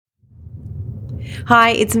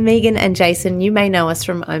Hi, it's Megan and Jason. You may know us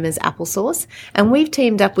from Oma's Applesauce, and we've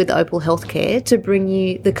teamed up with Opal Healthcare to bring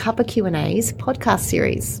you the Cuppa Q&A's podcast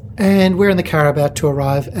series. And we're in the car about to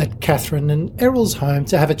arrive at Catherine and Errol's home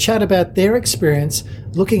to have a chat about their experience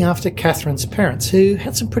looking after Catherine's parents, who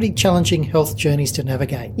had some pretty challenging health journeys to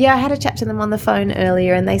navigate. Yeah, I had a chat to them on the phone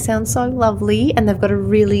earlier, and they sound so lovely, and they've got a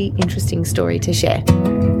really interesting story to share.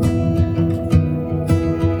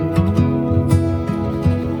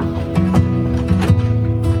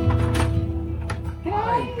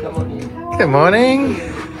 Good morning.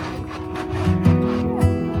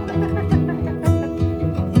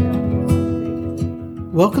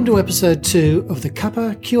 Welcome to episode 2 of the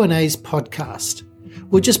Cuppa Q&A's podcast.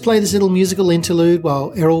 We'll just play this little musical interlude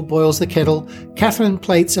while Errol boils the kettle, Catherine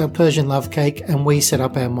plates our Persian love cake, and we set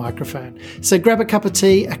up our microphone. So grab a cup of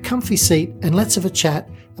tea, a comfy seat, and let's have a chat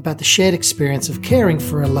about the shared experience of caring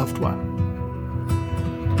for a loved one.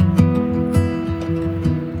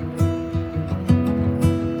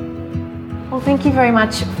 Thank you very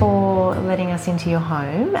much for letting us into your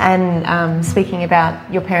home and speaking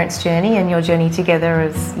about your parents' journey and your journey together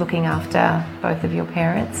as looking after both of your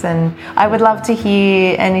parents. And I would love to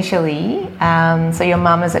hear initially, so your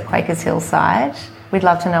mum is at Quakers Hillside. We'd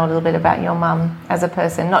love to know a little bit about your mum as a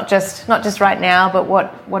person, not just right now, but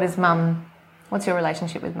what is mum? What's your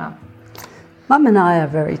relationship with mum? Mum and I are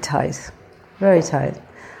very tight, very tight.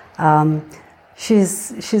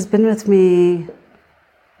 She's been with me.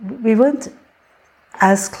 We weren't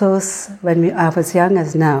as close when I was young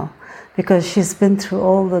as now, because she's been through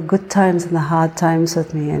all the good times and the hard times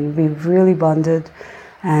with me, and we've really bonded,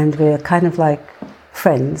 and we're kind of like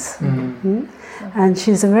friends. Mm-hmm. And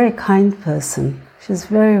she's a very kind person. She's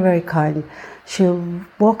very, very kind. She'll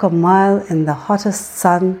walk a mile in the hottest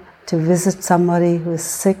sun to visit somebody who is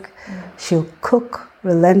sick. She'll cook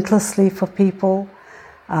relentlessly for people.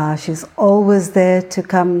 She's always there to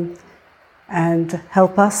come and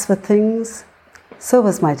help us with things. So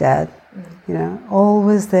was my dad,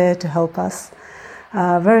 always there to help us.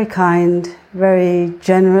 Very kind, very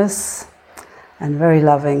generous, and very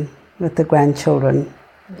loving with the grandchildren.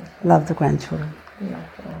 Love the grandchildren.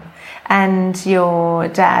 And your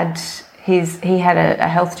dad, he had a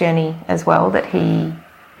health journey as well that he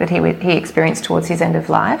experienced towards his end of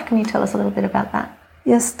life. Can you tell us a little bit about that?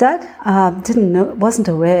 Yes, Dad wasn't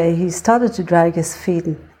aware. He started to drag his feet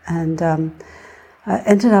and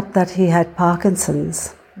ended up that he had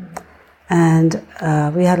Parkinson's, and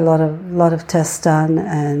we had a lot of tests done,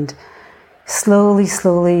 and slowly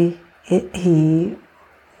he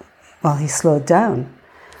slowed down,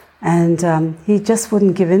 and he just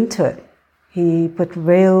wouldn't give in to it. He put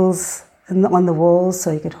rails on the walls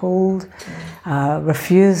so he could hold,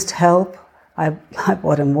 refused help. I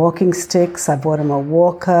bought him walking sticks, I bought him a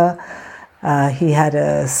walker, he had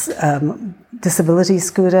a disability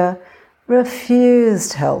scooter.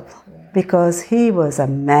 Refused help because he was a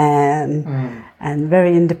man and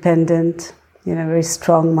very independent, very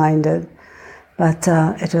strong-minded. But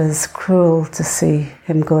it was cruel to see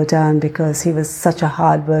him go down because he was such a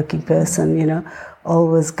hard-working person,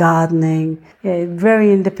 always gardening,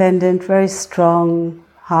 very independent, very strong,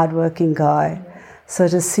 hard-working guy. So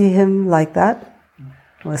to see him like that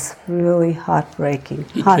was really heartbreaking.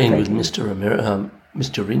 He trained with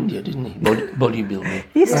Mr. India, didn't he? Bodybuilding.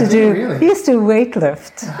 He used to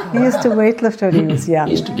weightlift. He used to weightlift when he was young.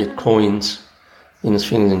 He used to get coins in his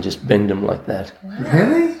fingers and just bend them like that.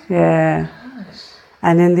 Really? Yeah.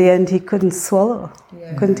 And in the end, he couldn't swallow.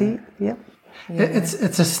 Yeah. Couldn't eat. Yep. Yeah.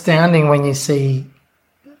 It's astounding when you see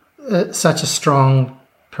such a strong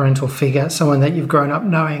parental figure, someone that you've grown up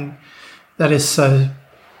knowing that is so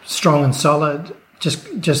strong and solid,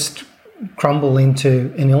 just crumble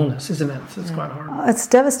into an illness, isn't it? So it's quite horrible. It's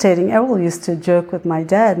devastating. Errol used to joke with my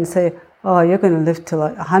dad and say, "Oh, you're going to live till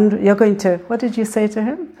 100. You're going to." What did you say to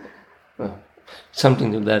him? Well,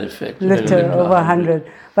 something to that effect. Live to over 100.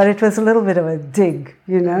 But it was a little bit of a dig,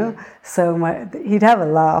 So he'd have a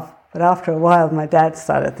laugh, but after a while, my dad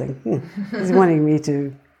started thinking, he's wanting me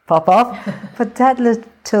to pop off. But Dad lived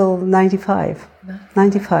till 95.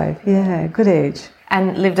 95, yeah, good age.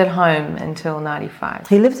 And lived at home until 95.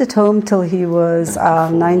 He lived at home till he was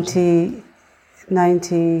 93.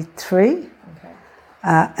 Okay.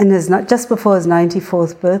 And just before his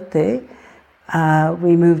 94th birthday,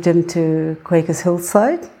 we moved him to Quakers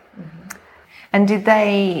Hillside. Mm-hmm. And did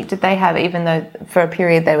they have, even though for a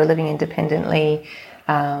period they were living independently,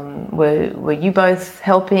 were you both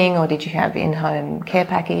helping, or did you have in-home care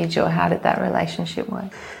package, or how did that relationship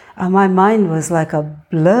work? My mind was like a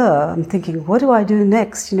blur. I'm thinking, what do I do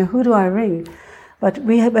next? Who do I ring? But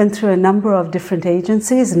we went through a number of different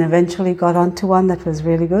agencies and eventually got onto one that was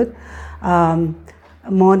really good.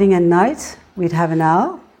 Morning and night, we'd have an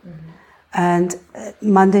hour. And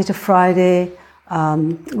Monday to Friday,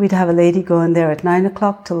 we'd have a lady go in there at 9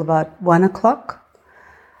 o'clock till about 1 o'clock.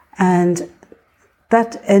 And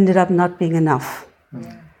that ended up not being enough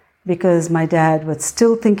because my dad would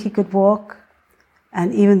still think he could walk.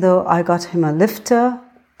 And even though I got him a lifter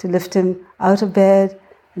to lift him out of bed,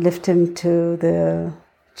 lift him to the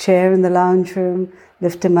chair in the lounge room,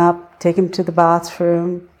 lift him up, take him to the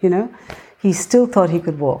bathroom, he still thought he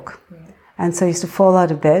could walk. Yeah. And so he used to fall out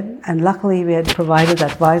of bed, and luckily we had provided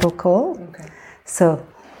that vital call. Okay. So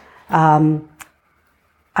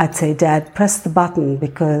I'd say, Dad, press the button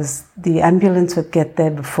because the ambulance would get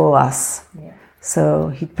there before us. Yeah. So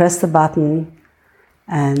he'd press the button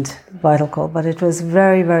and vital call. But it was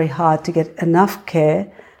very, very hard to get enough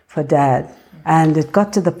care for Dad. And it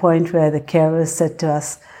got to the point where the carers said to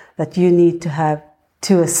us that you need to have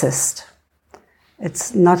 2 assists.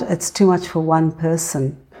 It's too much for one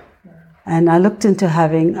person. And I looked into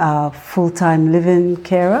having a full-time live-in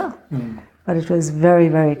carer, but it was very,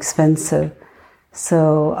 very expensive.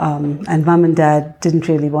 So, and Mum and Dad didn't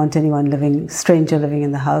really want anyone stranger living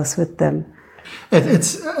in the house with them.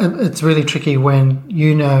 It's really tricky when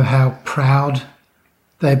you know how proud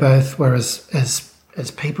they both were as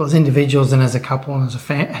people, as individuals, and as a couple, and as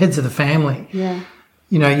heads of the family. Yeah.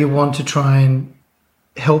 You want to try and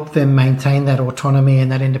help them maintain that autonomy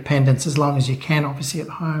and that independence as long as you can, obviously at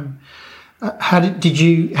home. How did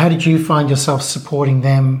you find yourself supporting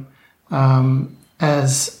them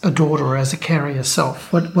as a daughter or as a carer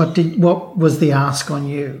yourself? What was the ask on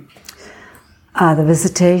you? The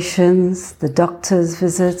visitations, the doctor's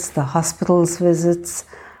visits, the hospital's visits,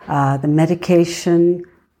 the medication,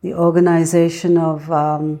 the organisation of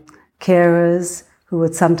carers who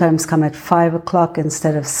would sometimes come at 5 o'clock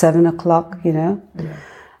instead of 7 o'clock, Yeah.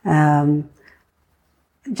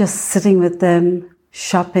 Just sitting with them,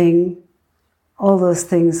 shopping, all those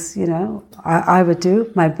things, I would do.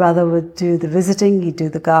 My brother would do the visiting, he'd do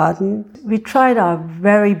the garden. We tried our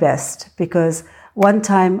very best because one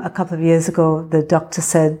time, a couple of years ago, the doctor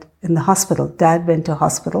said in the hospital, Dad went to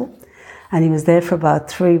hospital, and he was there for about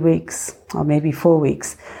 3 weeks, or maybe 4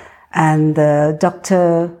 weeks. And the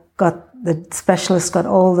the specialist got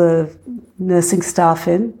all the nursing staff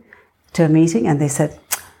in to a meeting, and they said,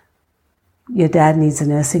 your dad needs a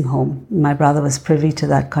nursing home. My brother was privy to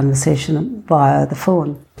that conversation via the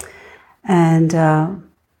phone. And,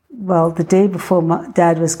 the day before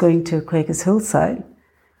Dad was going to Quakers Hillside,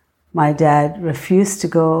 my dad refused to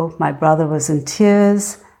go. My brother was in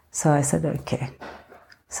tears. So I said, okay.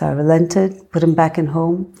 So I relented, put him back in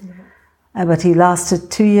home. Mm-hmm. But he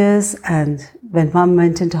lasted 2 years, and when Mum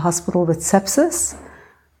went into hospital with sepsis,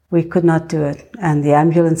 we could not do it. And the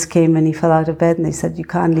ambulance came and he fell out of bed, and they said, you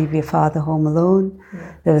can't leave your father home alone.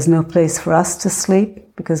 Yeah. There was no place for us to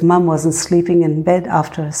sleep because Mum wasn't sleeping in bed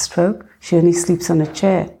after a stroke. She only sleeps on a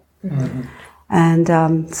chair. Mm-hmm.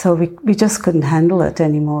 And so we just couldn't handle it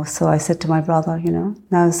anymore. So I said to my brother,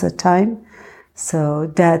 now's the time. So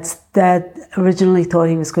Dad originally thought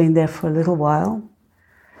he was going there for a little while,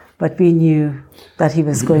 but we knew that he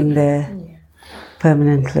was going there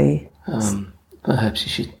permanently. Perhaps you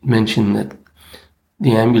should mention that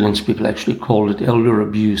the ambulance people actually called it elder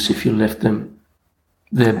abuse if you left them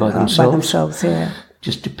there by themselves. By themselves, yeah.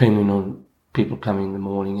 Just depending on people coming in the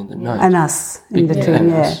morning and the night. And us in between,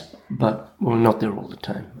 yeah. But we're not there all the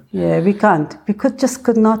time. Yeah, we can't. We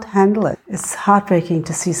could not handle it. It's heartbreaking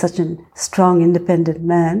to see such a strong, independent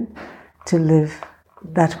man to live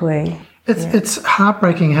that way. It's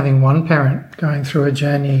heartbreaking having one parent going through a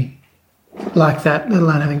journey like that, let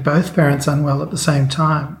alone having both parents unwell at the same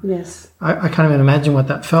time. Yes. I can't even imagine what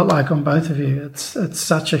that felt like on both of you. It's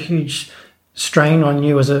such a huge strain on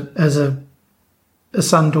you as a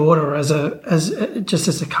son-daughter, as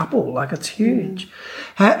a couple. Like, it's huge.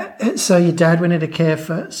 So your dad went into care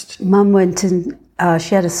first? Mum went in.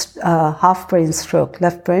 She had a half brain stroke,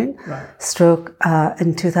 left brain stroke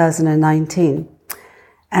in 2019,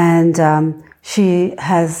 and she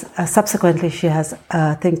has subsequently she has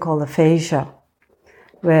a thing called aphasia,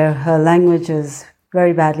 where her language is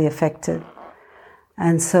very badly affected,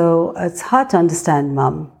 and so it's hard to understand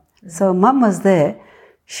Mum. So Mum was there.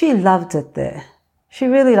 She loved it there. She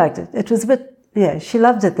really liked it. It was a bit, she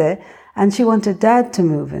loved it there. And she wanted Dad to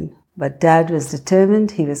move in. But Dad was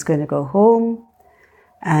determined he was going to go home,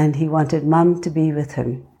 and he wanted Mum to be with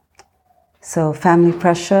him. So family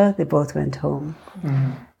pressure, they both went home.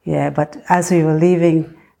 Mm-hmm. Yeah, but as we were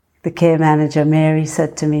leaving, the care manager, Mary,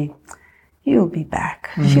 said to me, you'll be back.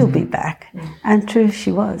 Mm-hmm. She'll be back. Mm-hmm. And true,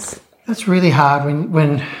 she was. That's really hard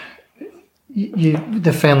when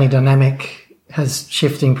the family dynamic has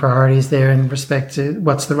shifting priorities there in respect to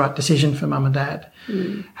what's the right decision for mum and dad.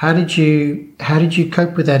 How did you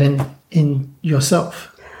cope with that in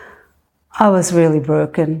yourself? I was really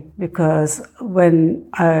broken because when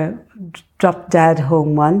I dropped Dad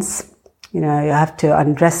home once, you have to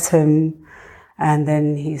undress him, and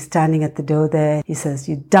then he's standing at the door there. He says,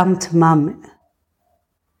 "You dumped Mum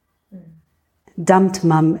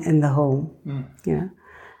in the home,"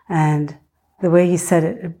 and the way he said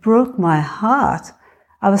it, it broke my heart.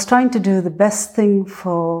 I was trying to do the best thing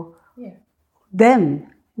for them,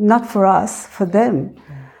 not for us, for them.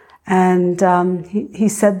 And he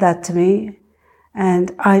said that to me,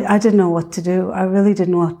 and I didn't know what to do. I really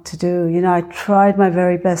didn't know what to do. I tried my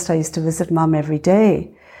very best. I used to visit Mum every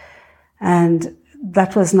day, and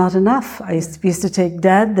that was not enough. We used to take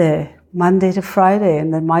Dad there Monday to Friday,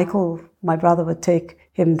 and then Michael, my brother, would take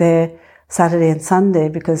him there Saturday and Sunday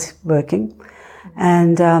because working.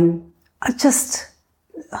 And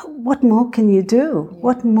what more can you do?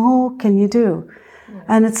 What more can you do?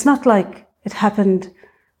 And it's not like it happened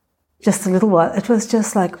just a little while. It was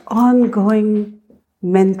just like ongoing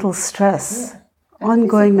mental stress,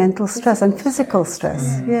 mental stress and physical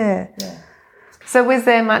stress. Yeah. So was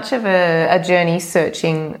there much of a journey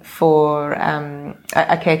searching for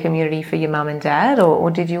a care community for your mum and dad, or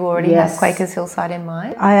did you already have Quakers Hillside in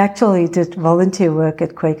mind? I actually did volunteer work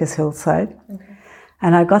at Quakers Hillside,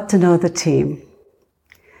 and I got to know the team.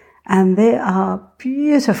 And they are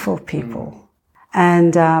beautiful people.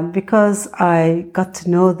 And because I got to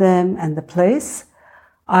know them and the place,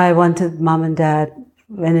 I wanted Mum and Dad,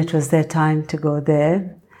 when it was their time, to go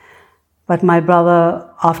there. But my brother,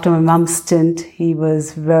 after my mum's stint, he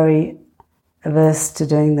was very averse to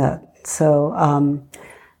doing that. So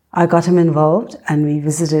I got him involved, and we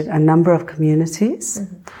visited a number of communities.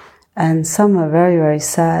 And some are very, very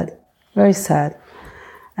sad, very sad.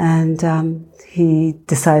 And he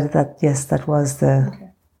decided that, yes, that was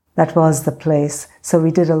the place. So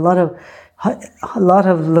we did a lot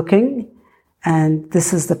of looking, and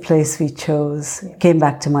this is the place we chose. Came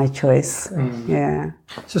back to my choice. Yeah.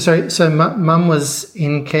 So Mum was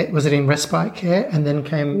in care. Was it in respite care, and then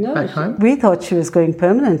came back home? We thought she was going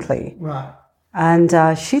permanently. Right. And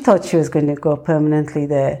she thought she was going to go permanently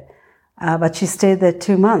there, but she stayed there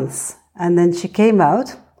 2 months, and then she came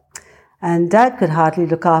out. And Dad could hardly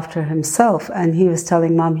look after himself, and he was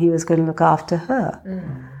telling Mum he was going to look after her.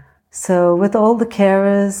 So with all the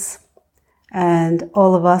carers and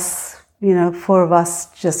all of us, 4 of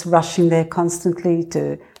us just rushing there constantly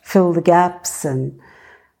to fill the gaps, and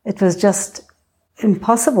it was just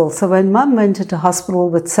impossible. So when Mum went into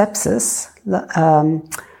hospital with sepsis,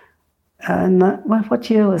 what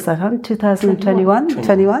year was that? 2021?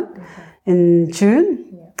 21? In June,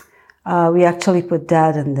 we actually put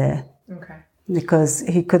Dad in there. Because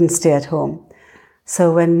he couldn't stay at home.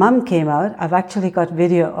 So when Mum came out, I've actually got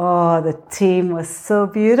video. Oh, the team was so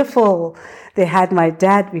beautiful. They had my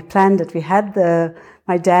dad. We planned it. We had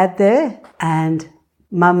my dad there, and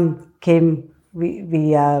Mum came.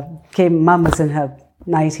 Mum was in her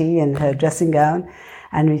nightie and her dressing gown,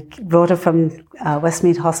 and we brought her from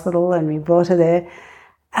Westmead Hospital, and we brought her there.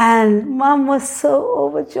 And Mum was so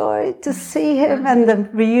overjoyed to see him, and the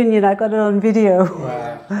reunion, I got it on video.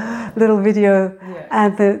 Wow. Little video.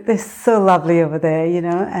 And they're so lovely over there,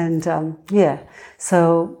 and So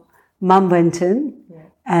Mum went in,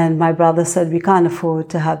 and my brother said, we can't afford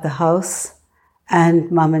to have the house and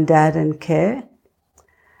Mum and Dad in care.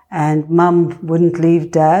 And Mum wouldn't leave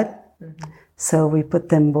Dad, so we put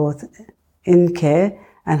them both in care.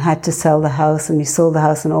 And had to sell the house, and we sold the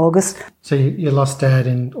house in August. So you lost Dad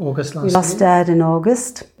in August last year? We lost Dad in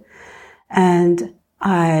August, and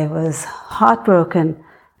I was heartbroken.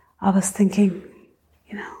 I was thinking,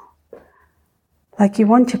 like you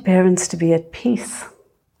want your parents to be at peace.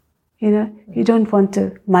 You don't want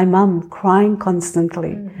my mum crying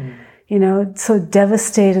constantly, so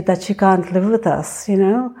devastated that she can't live with us,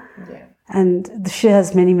 And she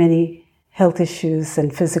has many, many health issues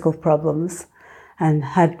and physical problems. And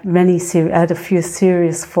had a few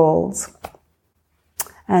serious falls,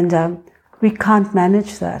 and we can't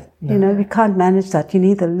manage that. We can't manage that. You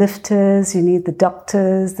need the lifters, you need the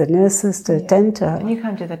doctors, the nurses to attend to her. And you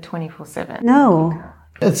can't do that 24/7. No,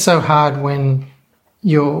 it's so hard when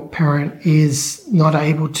your parent is not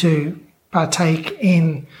able to partake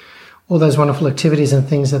in all those wonderful activities and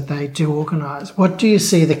things that they do organise. What do you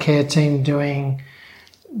see the care team doing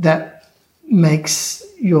that makes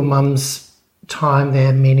your mum's time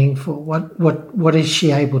there meaningful? What is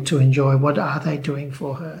she able to enjoy? What are they doing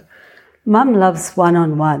for her? Mum loves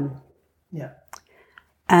one-on-one. Yeah.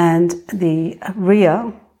 And the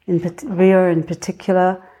Ria in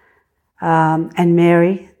particular, and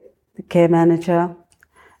Mary, the care manager,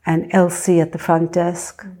 and Elsie at the front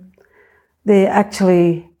desk, they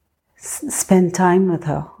actually spend time with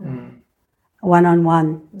her,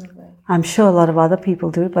 one-on-one. Lovely. I'm sure a lot of other people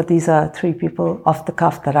do, but these are 3 people off the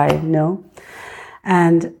cuff that I know.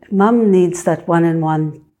 And Mum needs that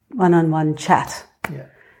one-on-one chat. Yeah.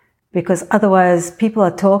 Because otherwise people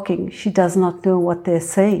are talking, she does not know what they're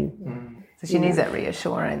saying. So she needs that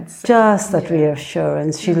reassurance. Just that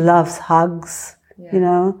reassurance. She loves hugs, you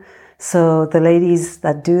know. So the ladies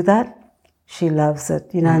that do that, she loves it,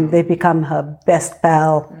 you know, and they become her best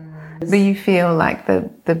pal. But you feel like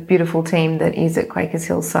the beautiful team that is at Quakers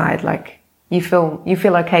Hillside, like you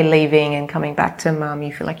feel okay leaving and coming back to Mum.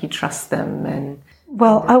 You feel like you trust them, and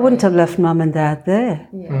Well, I wouldn't have left Mum and Dad there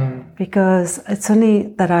because it's only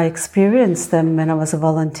that I experienced them when I was a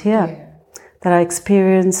volunteer, that I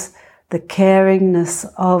experienced the caringness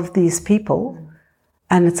of these people,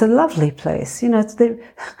 and it's a lovely place. You know,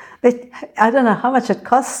 I don't know how much it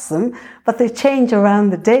costs them, but they change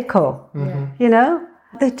around the decor. You know,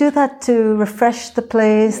 they do that to refresh the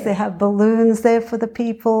place. They have balloons there for the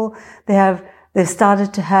people. They've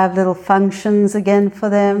started to have little functions again for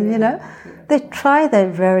them. You know. They try their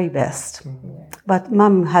very best. But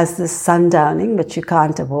Mum has this sundowning, which you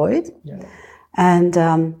can't avoid.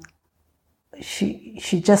 And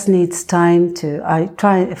she just needs time to, I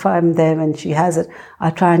try, if I'm there when she has it, I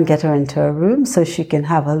try and get her into her room so she can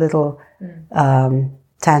have a little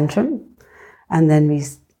tantrum. And then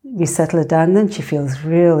we settle it down. Then she feels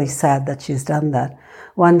really sad that she's done that.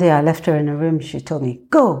 One day I left her in a room. She told me,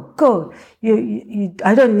 go,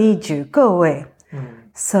 I don't need you, go away.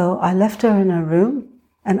 So I left her in her room,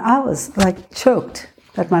 and I was like choked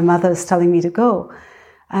that my mother was telling me to go.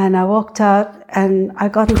 And I walked out, and I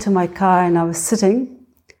got into my car, and I was sitting.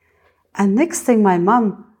 And next thing, my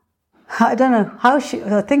mum, I don't know how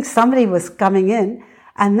I think somebody was coming in.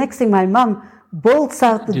 And next thing, my mum bolts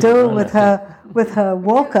out the door with her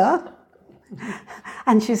walker.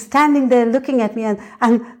 And she's standing there looking at me,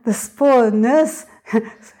 and this poor nurse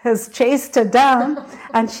has chased her down,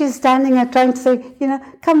 and she's standing there trying to say, you know,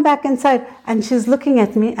 come back inside. And she's looking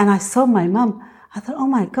at me, and I saw my mum. I thought, oh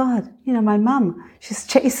my God, you know, my mum, she's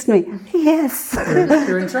chased me. Yes.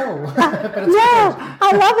 You're in trouble. No,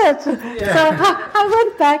 I love it. So I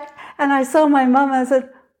went back, and I saw my mum, and I said,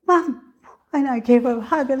 Mum. And I gave her a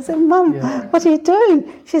hug and said, Mum, what are you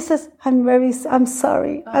doing? She says, I'm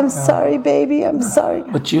sorry. I'm sorry, baby. I'm sorry.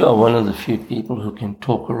 But you are one of the few people who can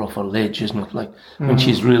talk her off a ledge, isn't it? Like when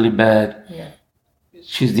she's really bad,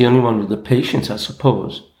 she's the only one with the patience, I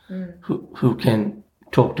suppose, who can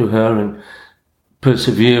talk to her and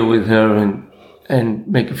persevere with her and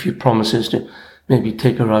make a few promises to maybe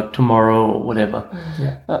take her out tomorrow or whatever.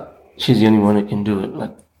 She's the only one who can do it.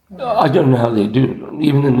 Like, I don't know how they do it.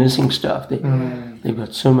 Even the nursing staff, they've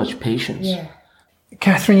got so much patience.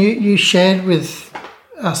 Catherine, you shared with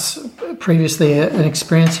us previously an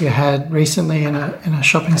experience you had recently in a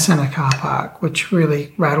shopping centre car park, which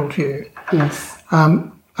really rattled you. Yes.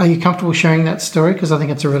 Are you comfortable sharing that story? Because I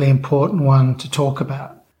think it's a really important one to talk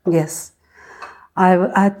about. Yes.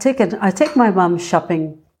 I take my mum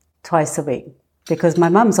shopping twice a week because my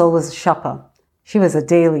mum's always a shopper. She was a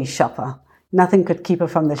daily shopper. Nothing could keep her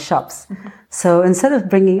from the shops. So instead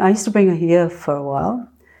of I used to bring her here for a while,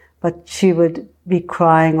 but she would be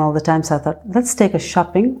crying all the time. So I thought, let's take her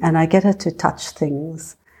shopping, and I get her to touch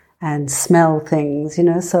things and smell things, you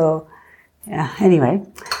know. So, yeah, anyway.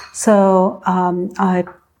 So I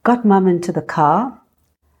got Mum into the car,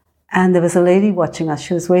 and there was a lady watching us.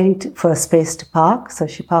 She was waiting for a space to park, so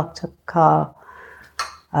she parked her car,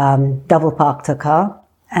 double parked her car,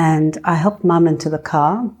 and I helped Mum into the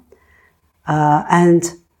car. And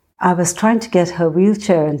I was trying to get her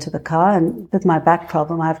wheelchair into the car, and with my back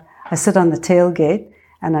problem, I sit on the tailgate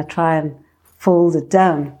and I try and fold it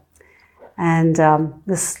down. And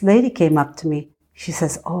this lady came up to me. She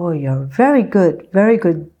says, "Oh, you're very good, very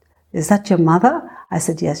good. Is that your mother?" I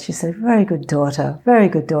said, "Yes." She said, "Very good daughter, very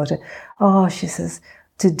good daughter." "Oh," she says,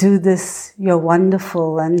 "to do this, you're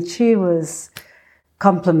wonderful." And she was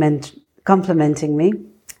complimenting me.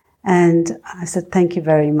 And I said, "Thank you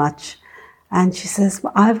very much." And she says,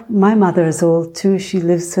 my mother is old too. She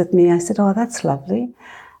lives with me. I said, "Oh, that's lovely."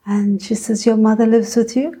 And she says, "Your mother lives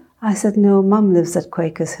with you?" I said, "No, Mum lives at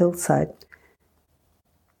Quakers Hillside."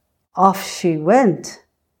 Off she went.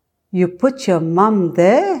 "You put your mum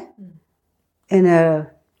there in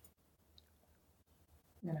a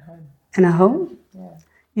home? Yeah.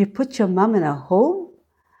 You put your mum in a home?"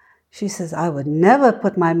 She says, "I would never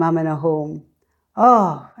put my mum in a home.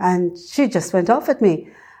 Oh, and she just went off at me.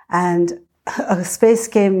 And a space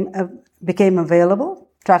became available.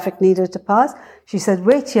 Traffic needed to pass. She said,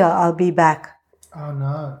 wait here, I'll be back. Oh,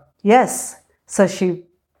 no. Yes. So she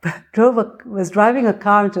was driving a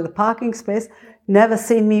car into the parking space. Never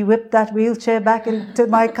seen me whip that wheelchair back into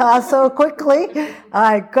my car so quickly.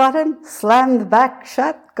 I got in, slammed the back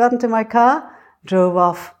shut, got into my car, drove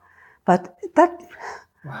off. But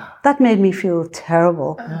that made me feel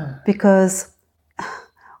terrible because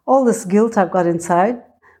all this guilt I've got inside,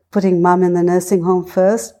 putting mum in the nursing home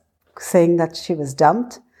first, saying that she was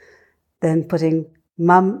dumped, then putting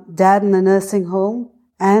dad in the nursing home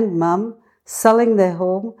and mum, selling their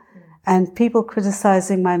home, and people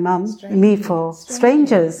criticizing me for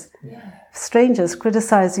strangers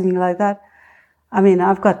criticizing me like that. I mean,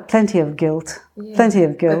 I've got plenty of guilt. Why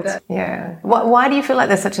do you feel like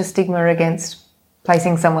there's such a stigma against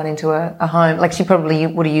placing someone into a home? Like, she probably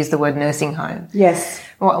would have used the word nursing home. Yes.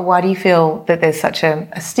 Why do you feel that there's such a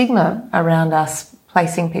stigma around us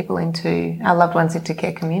placing people our loved ones into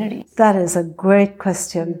care communities? That is a great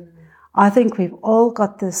question. I think we've all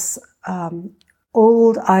got this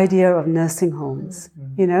old idea of nursing homes,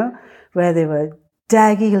 where they were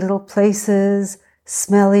daggy little places,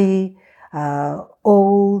 smelly,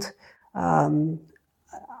 old,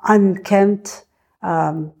 unkempt.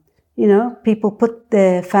 People put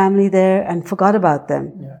their family there and forgot about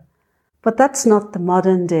them. Yeah. But that's not the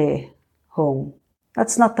modern day home.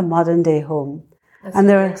 That's not your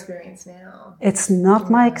experience now. It's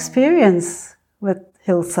not my experience with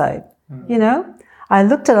Hillside. I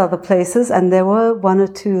looked at other places and there were one or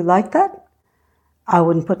two like that. I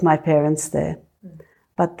wouldn't put my parents there.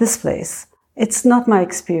 But this place, it's not my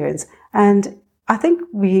experience. And I think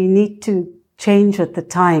we need to change with the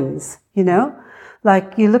times,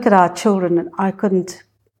 Like, you look at our children, and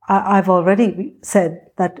I've already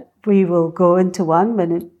said that we will go into one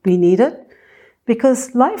when we need it,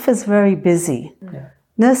 because life is very busy. Yeah.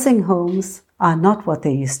 Nursing homes are not what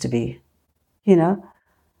they used to be,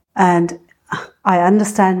 and I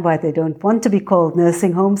understand why they don't want to be called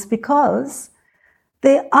nursing homes, because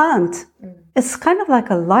they aren't. It's kind of like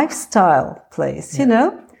a lifestyle place,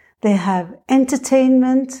 They have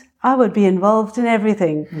entertainment. I would be involved in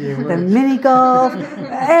everything. The mini golf,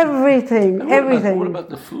 everything. What about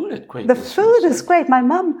the food at Quakers? The food is great. My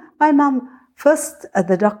mum, first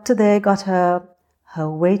the doctor there got her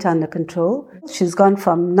weight under control. She's gone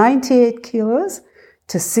from 98 kilos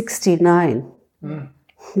to 69.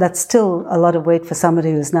 That's still a lot of weight for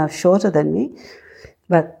somebody who's now shorter than me.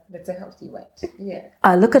 But it's a healthy weight. Yeah.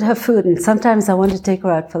 I look at her food and sometimes I want to take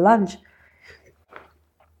her out for lunch.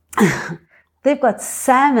 They've got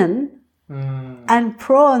salmon and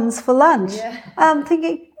prawns for lunch. Yeah. I'm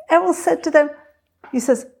thinking, Errol said to them, he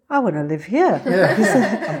says, I want to live here. Yeah. He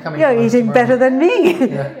said, you're eating tomorrow. Better than me.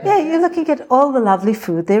 Yeah, you're looking at all the lovely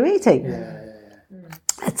food they're eating.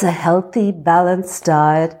 It's a healthy, balanced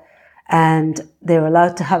diet, and they're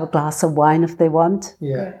allowed to have a glass of wine if they want.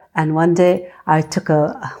 Yeah. And one day I took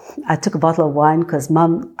a bottle of wine because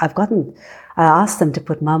I asked them to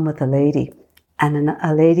put mum with a lady. And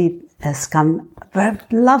a lady has come, a very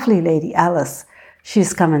lovely lady, Alice.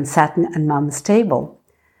 She's come and sat on mum's table.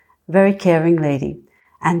 Very caring lady.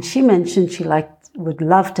 And she mentioned she would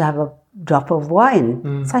love to have a drop of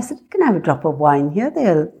wine. So I said, you can have a drop of wine here.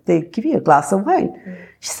 They'll give you a glass of wine.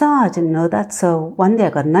 She said, I didn't know that. So one day I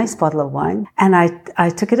got a nice bottle of wine and I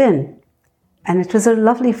took it in. And it was a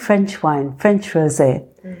lovely French wine, French rosé.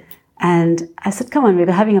 And I said, come on,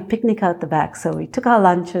 we're having a picnic out the back. So we took our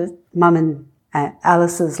lunches, mum and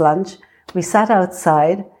Alice's lunch. We sat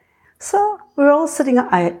outside. So we were all sitting,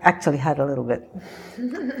 I actually had a little bit. We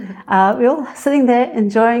were all sitting there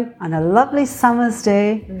enjoying on a lovely summer's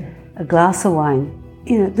day, a glass of wine.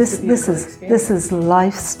 This is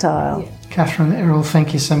lifestyle. Catherine, Errol,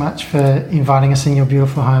 thank you so much for inviting us in your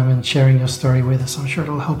beautiful home and sharing your story with us. I'm sure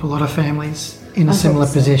it'll help a lot of families in a similar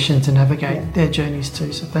position to navigate their journeys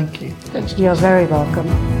too. So thank you. Thanks. You're very welcome.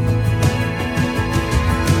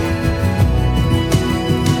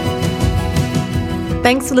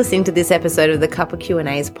 Thanks for listening to this episode of the Cuppa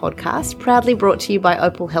Q&As podcast, proudly brought to you by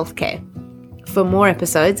Opal Healthcare. For more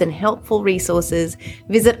episodes and helpful resources,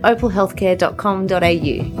 visit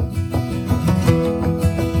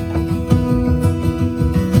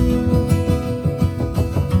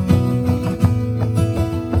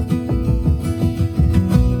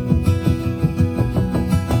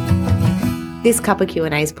This Cuppa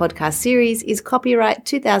Q&As podcast series is copyright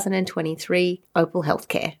 2023 Opal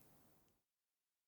Healthcare.